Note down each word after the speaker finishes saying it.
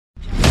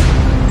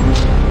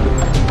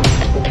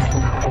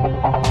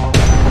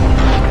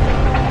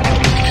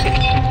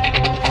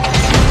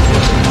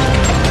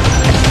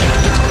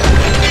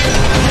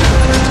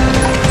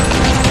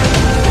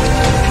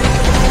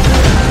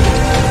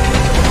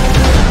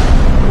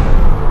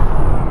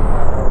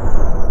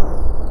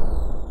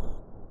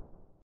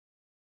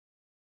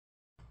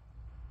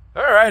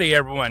Alrighty,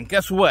 everyone.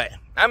 Guess what?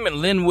 I'm in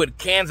Linwood,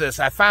 Kansas.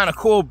 I found a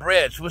cool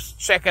bridge. Let's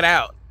check it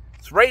out.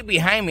 It's right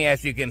behind me,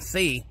 as you can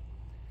see.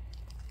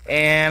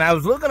 And I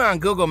was looking on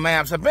Google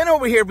Maps. I've been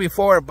over here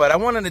before, but I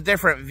wanted a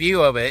different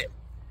view of it.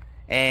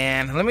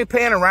 And let me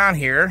pan around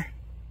here.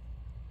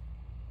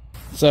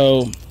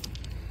 So,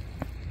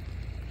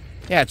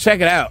 yeah,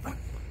 check it out.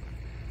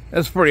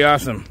 That's pretty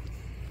awesome.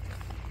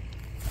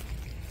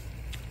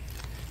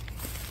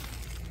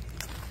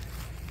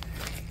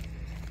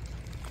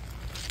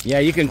 Yeah,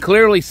 you can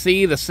clearly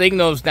see the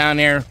signals down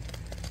there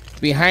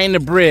behind the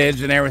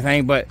bridge and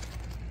everything, but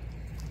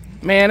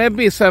man, it'd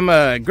be some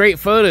great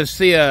photos to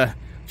see a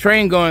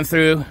train going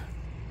through.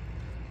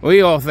 What do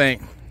you all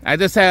think? I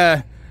just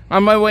had,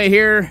 on my way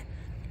here,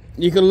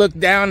 you can look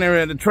down there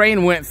and the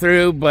train went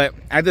through, but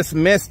I just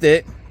missed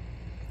it.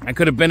 I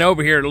could have been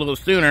over here a little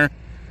sooner,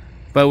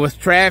 but with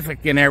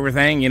traffic and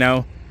everything, you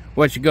know,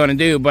 what you're going to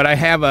do. But I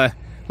have a,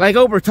 like,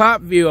 over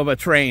top view of a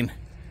train.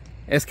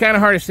 It's kind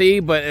of hard to see,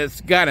 but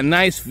it's got a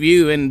nice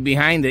view in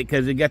behind it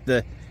because you got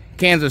the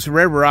Kansas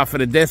River off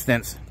at a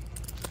distance.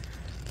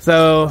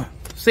 So,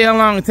 see how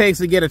long it takes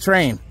to get a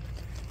train.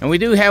 And we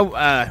do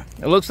have,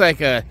 it looks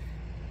like a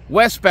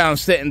westbound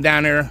sitting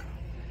down there,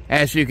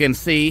 as you can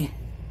see.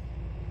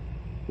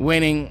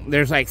 Waiting,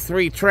 there's like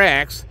 3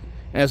 tracks,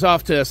 and it's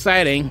off to a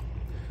siding.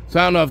 So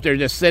I don't know if they're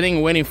just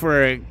sitting, waiting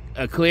for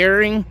a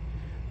clearing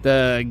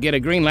to get a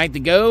green light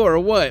to go or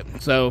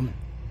what. So,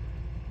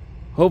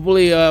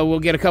 hopefully we'll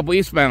get a couple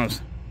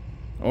eastbounds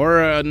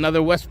or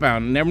another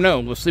westbound. Never know.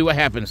 We'll see what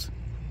happens.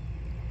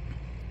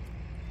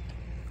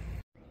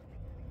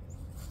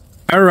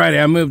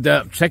 Alrighty, I moved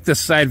up. Check the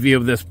side view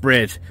of this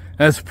bridge.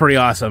 That's pretty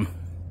awesome.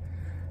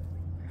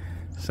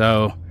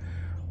 So,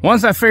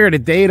 once I figured a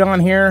date on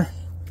here,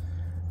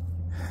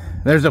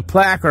 there's a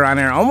placard on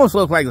there. Almost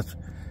looked like it's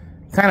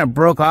kind of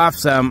broke off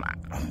some.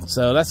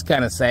 So, that's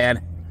kind of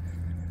sad.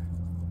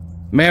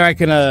 Maybe I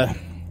can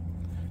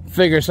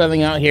figure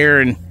something out here,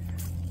 and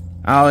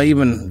I'll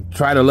even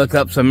try to look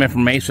up some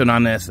information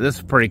on this. This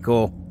is pretty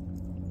cool.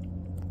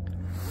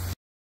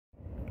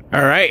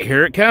 Alright,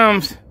 here it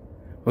comes.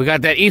 We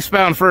got that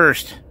eastbound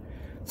first.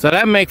 So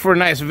that'd make for a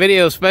nice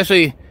video,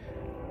 especially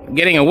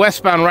getting a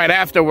westbound right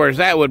afterwards.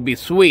 That would be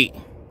sweet.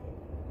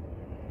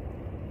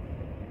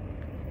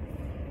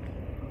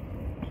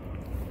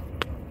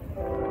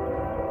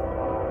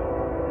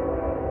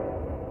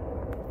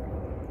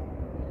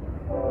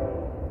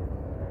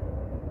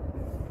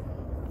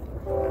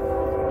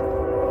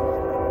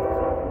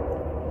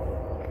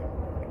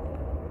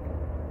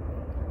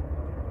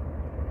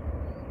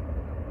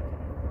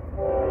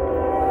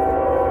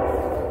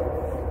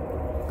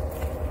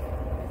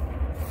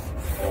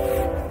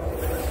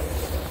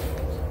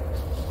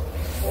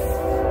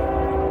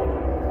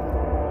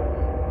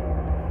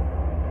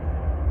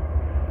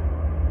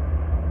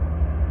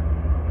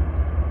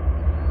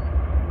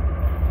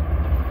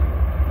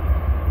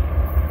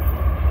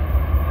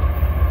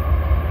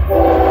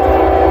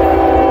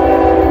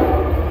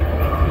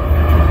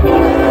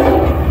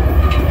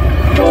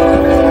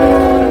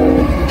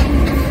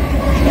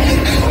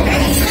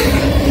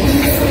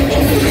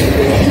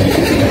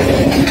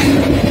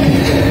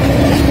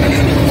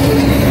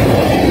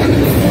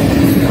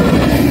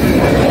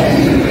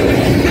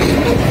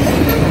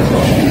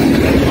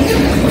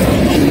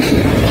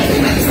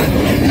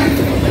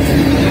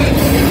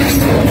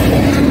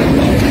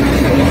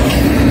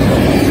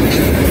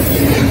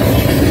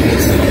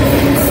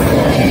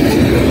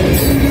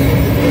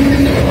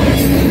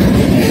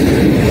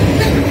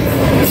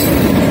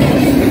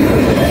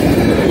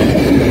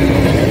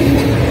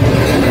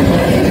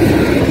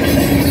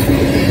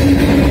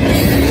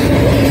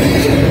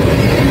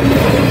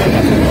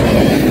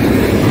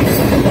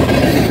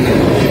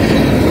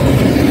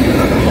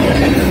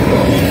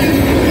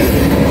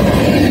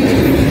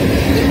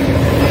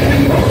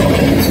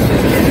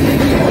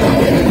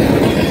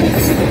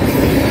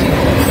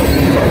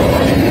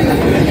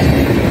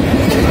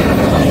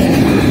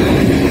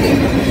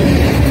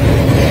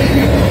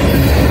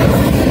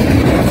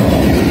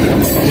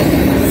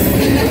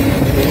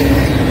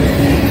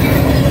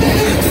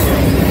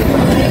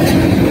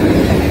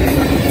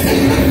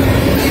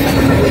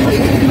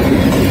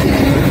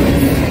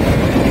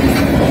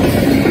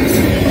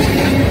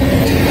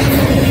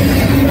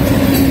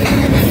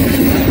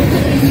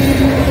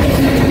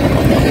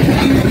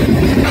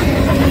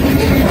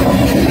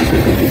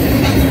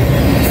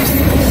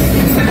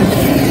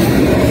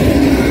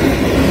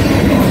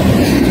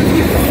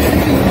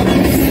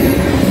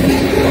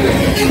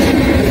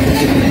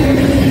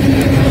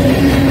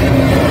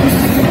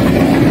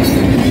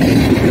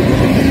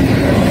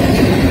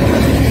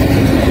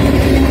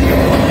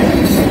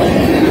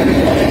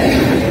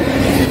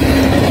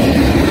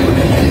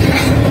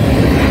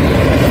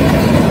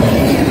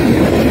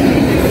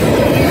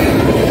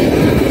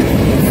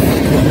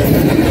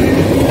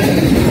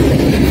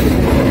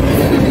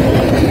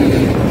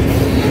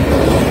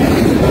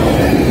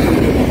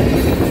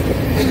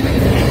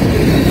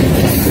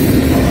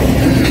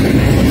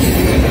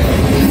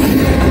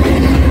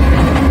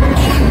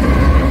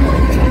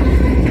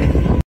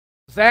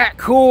 that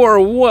cool or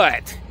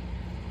what?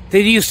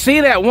 Did you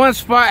see that one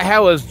spot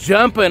how it was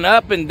jumping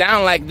up and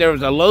down like there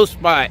was a low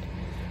spot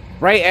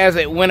right as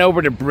it went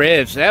over the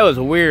bridge? That was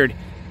weird.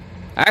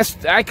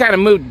 I kind of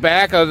moved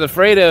back. I was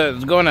afraid it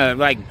was going to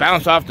like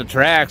bounce off the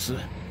tracks.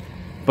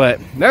 But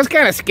that's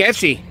kind of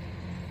sketchy.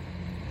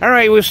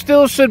 Alright, we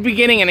still should be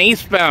getting an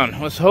eastbound.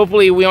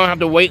 Hopefully we don't have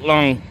to wait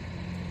long.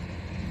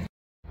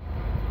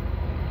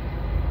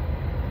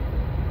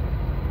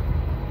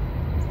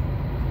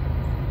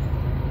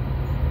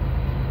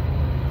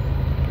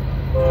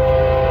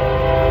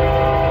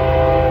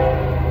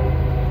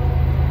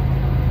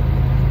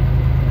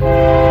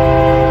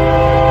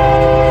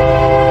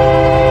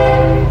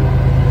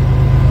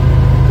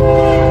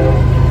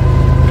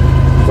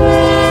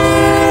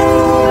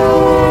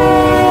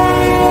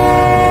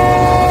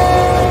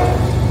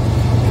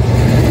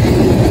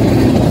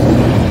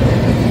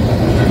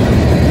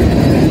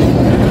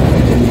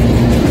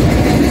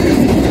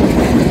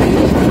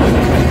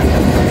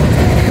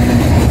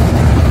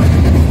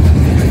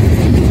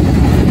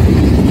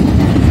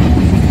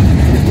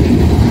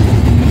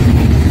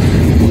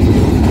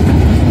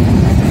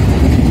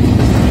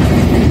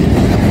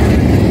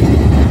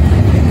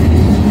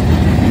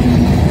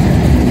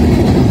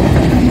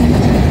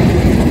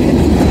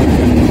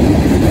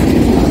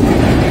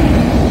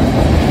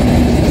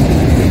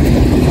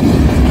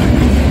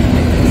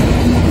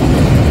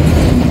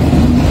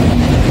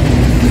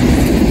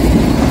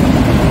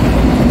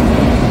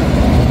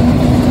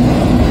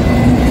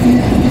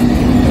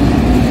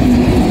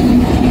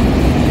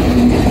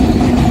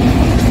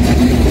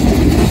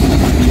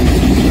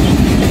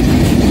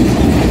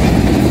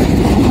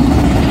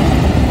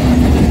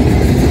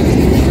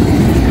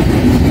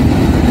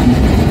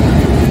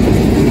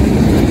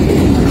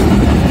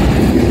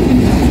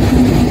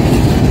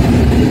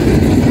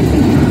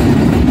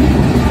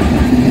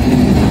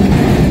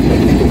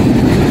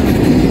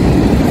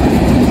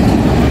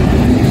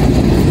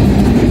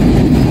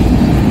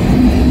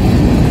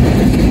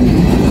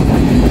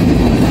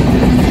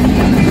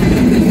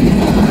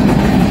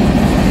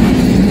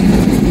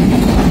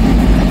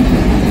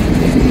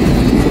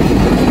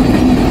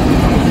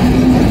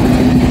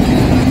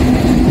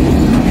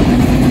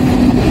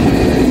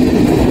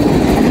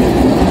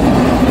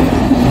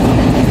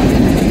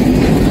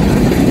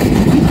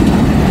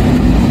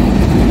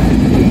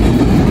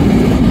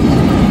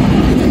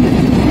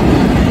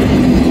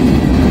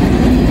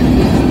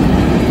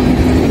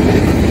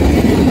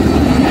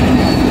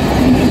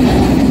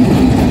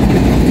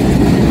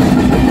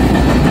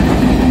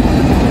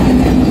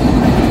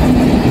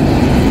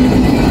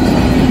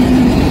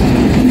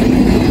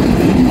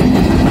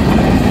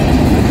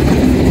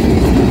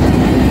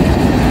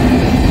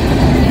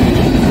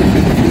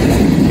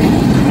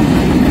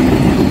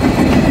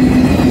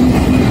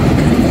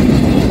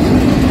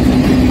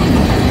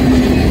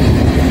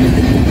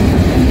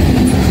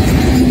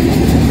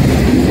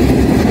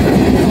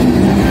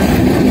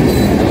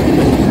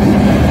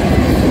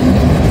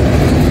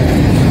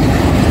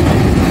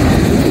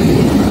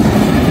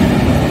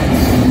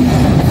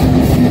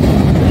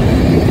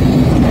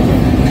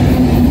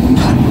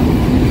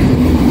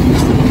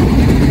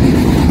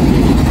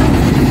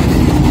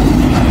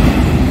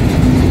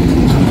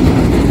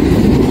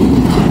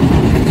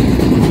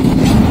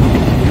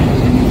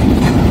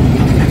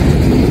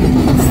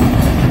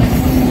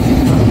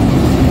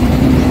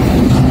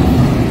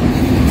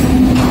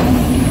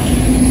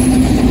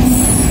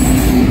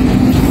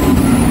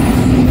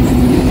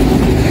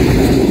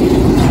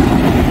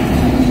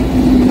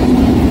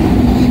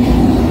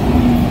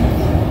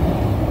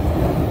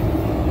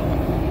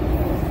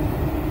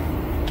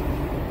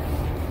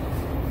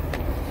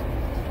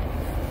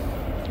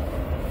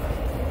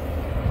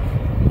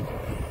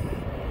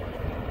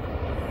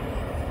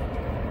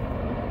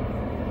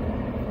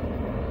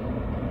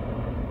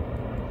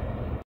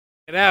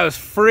 That was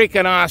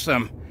freaking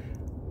awesome.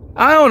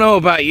 I don't know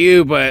about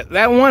you, but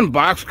that one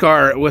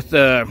boxcar with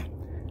the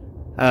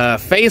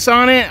face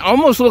on it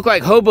almost looked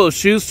like Hobo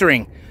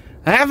Shoestring.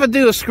 I have to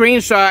do a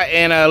screenshot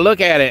and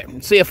look at it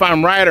and see if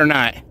I'm right or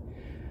not.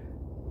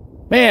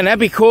 Man, that'd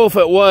be cool if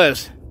it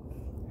was.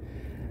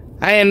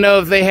 I didn't know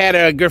if they had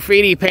a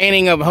graffiti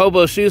painting of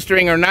Hobo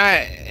Shoestring or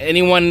not.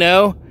 Anyone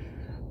know?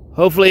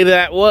 Hopefully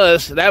that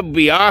was. That would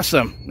be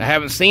awesome. I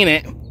haven't seen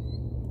it.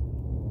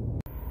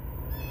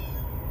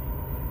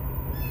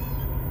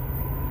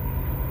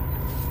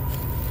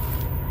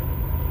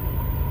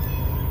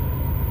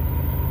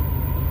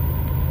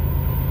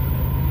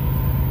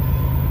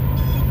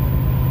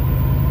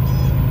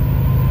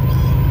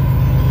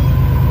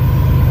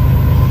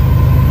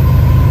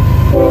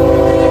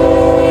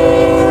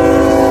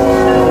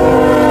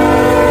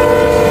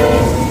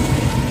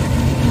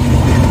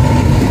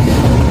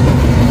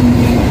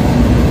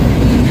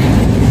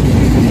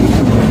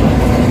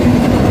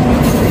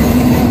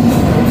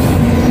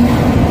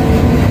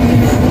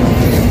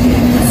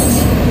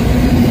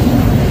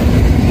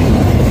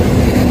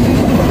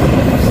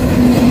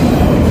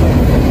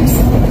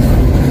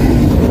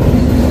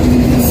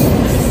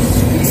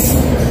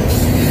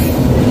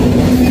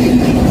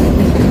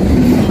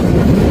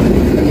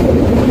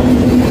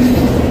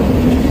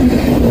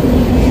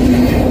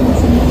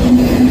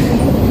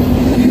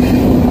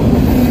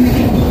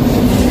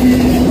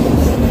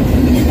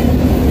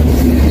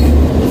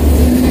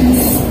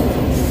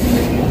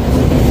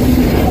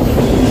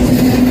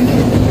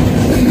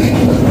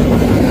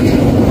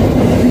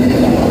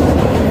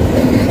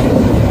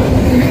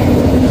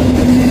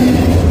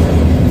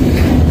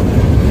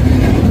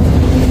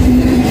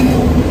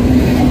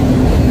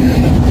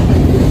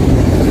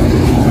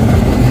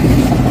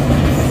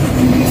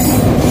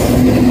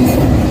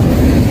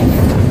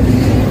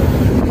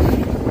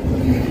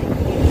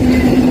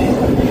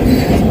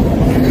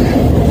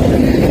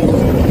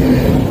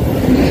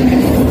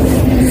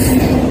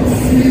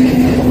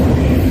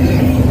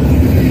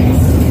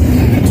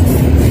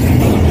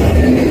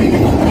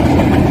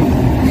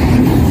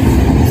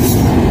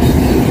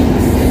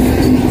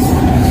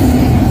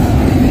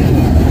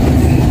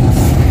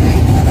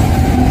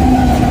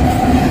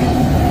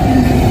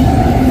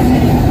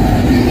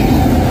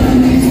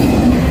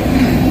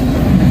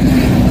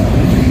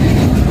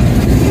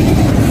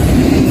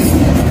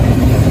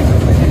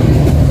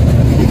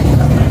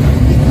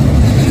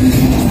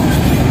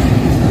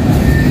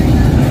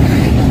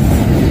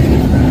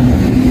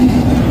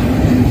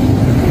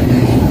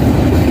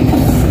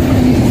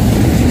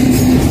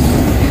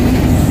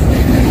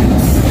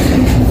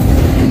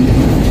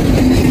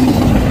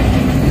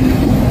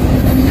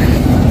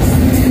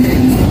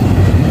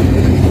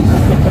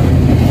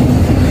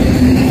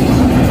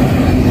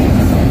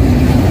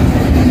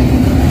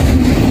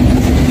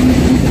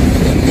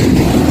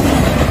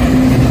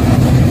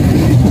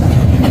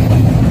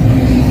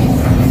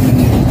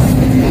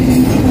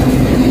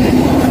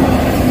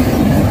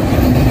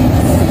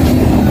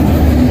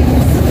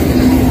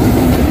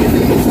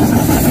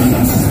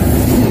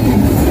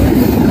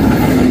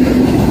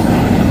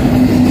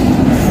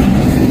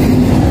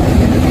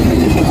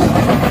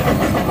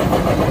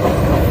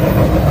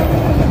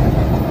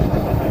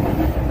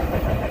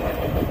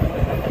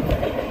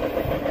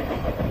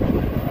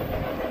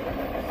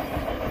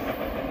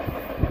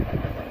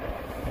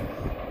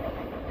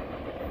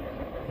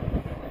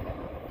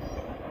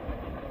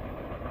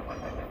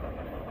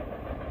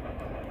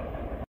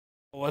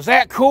 Was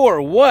that cool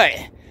or what?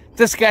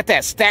 This got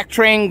that stack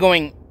train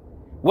going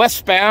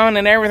westbound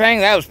and everything.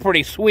 That was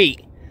pretty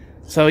sweet.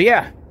 So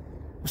yeah,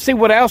 let's see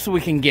what else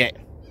we can get.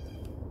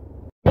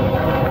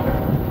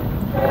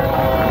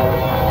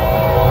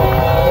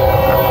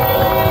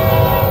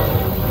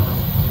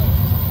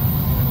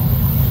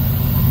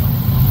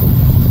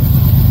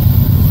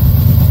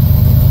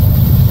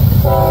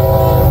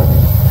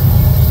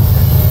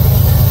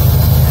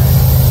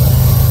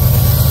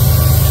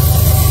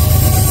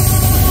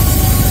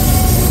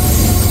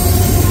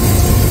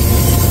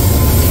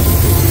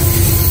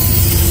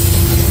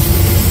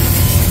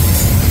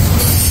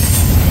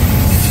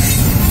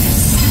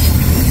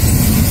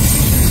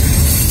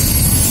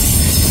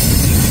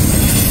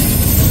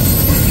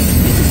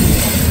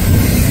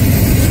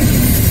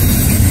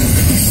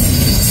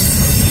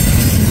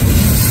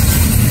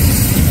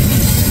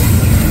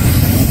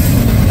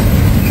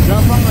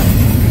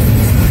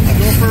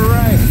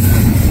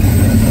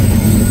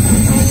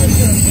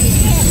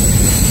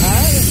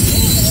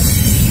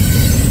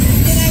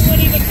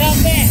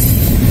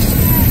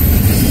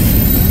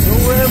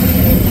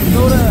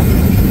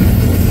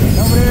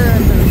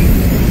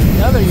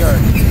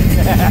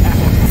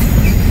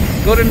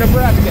 Go to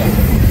Nebraska. Well,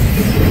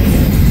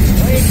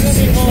 you could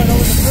be going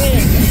over the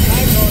bridge.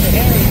 I'm going to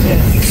Harrington.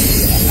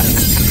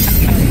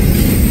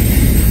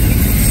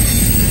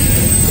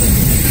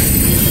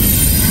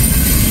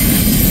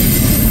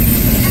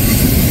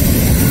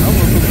 I'm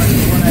going to go back to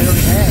the one I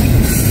already had.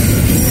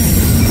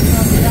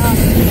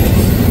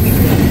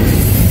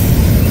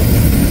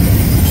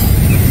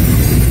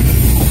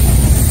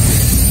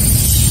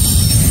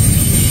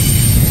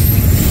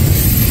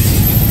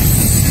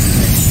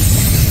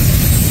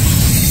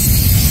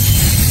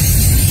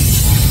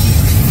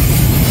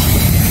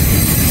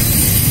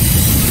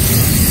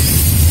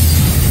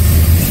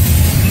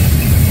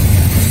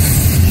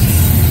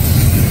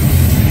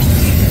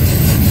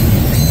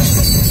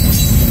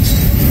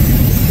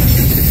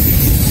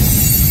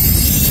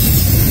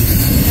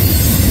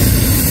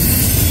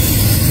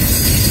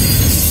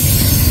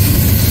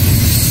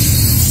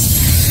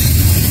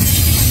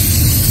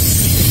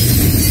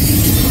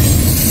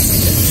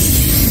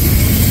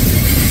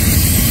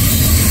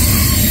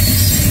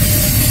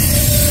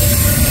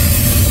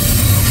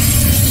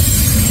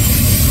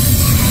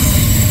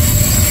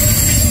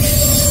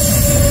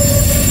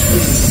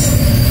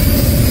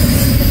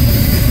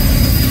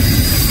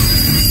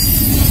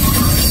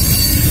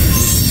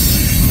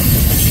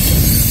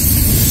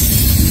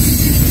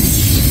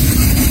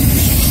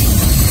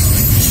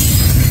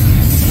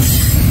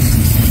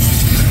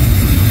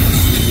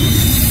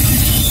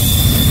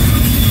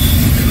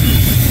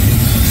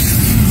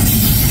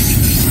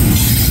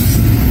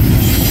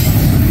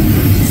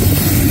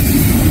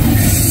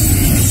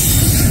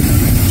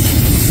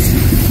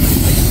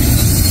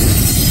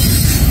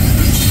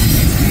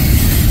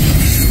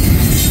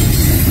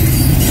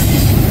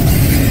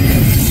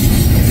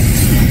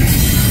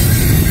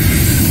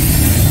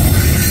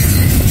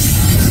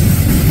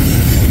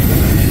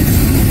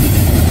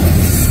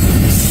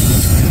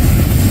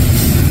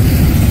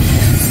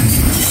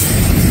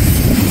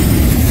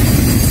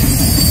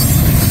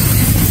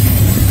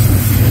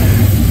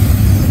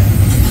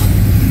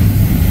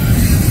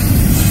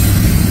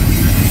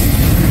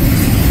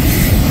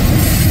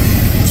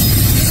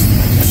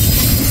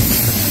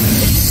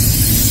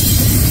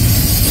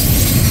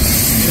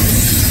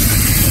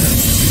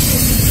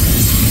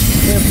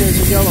 There's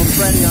a yellow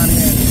Freddy on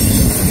here.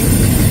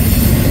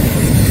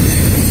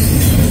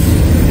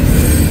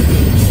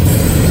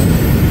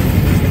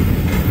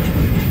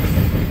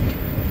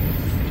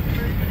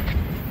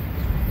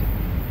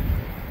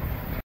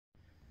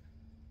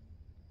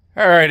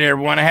 All right,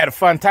 everyone. I had a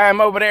fun time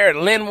over there at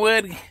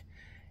Linwood,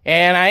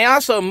 and I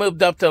also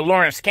moved up to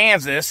Lawrence,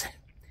 Kansas.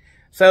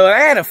 So I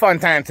had a fun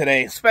time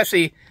today,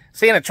 especially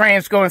seeing the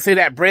trains going through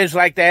that bridge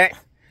like that.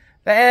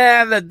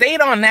 The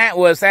date on that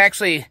was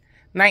actually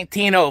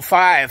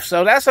 1905,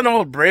 so that's an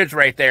old bridge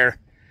right there.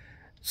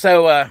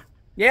 So,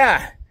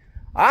 yeah.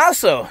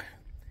 Also,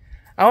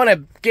 I want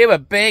to give a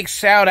big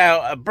shout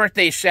out, a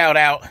birthday shout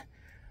out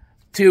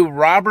to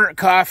Robert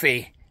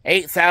Coffee,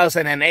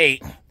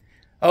 8008,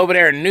 over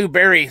there in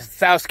Newberry,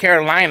 South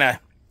Carolina.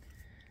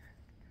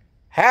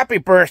 Happy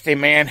birthday,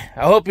 man.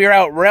 I hope you're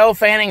out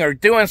railfanning or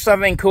doing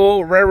something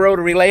cool, railroad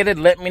related.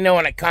 Let me know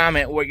in a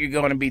comment what you're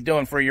going to be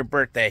doing for your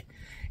birthday.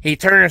 He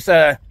turns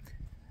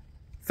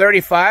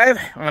 35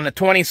 on the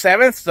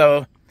 27th,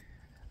 so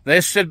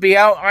this should be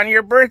out on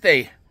your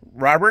birthday,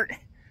 Robert.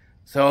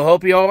 So I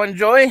hope you all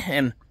enjoy,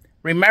 and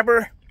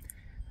remember,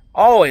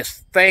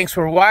 always thanks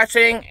for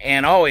watching,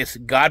 and always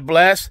God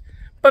bless,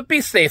 but be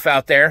safe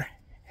out there.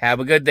 Have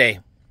a good day.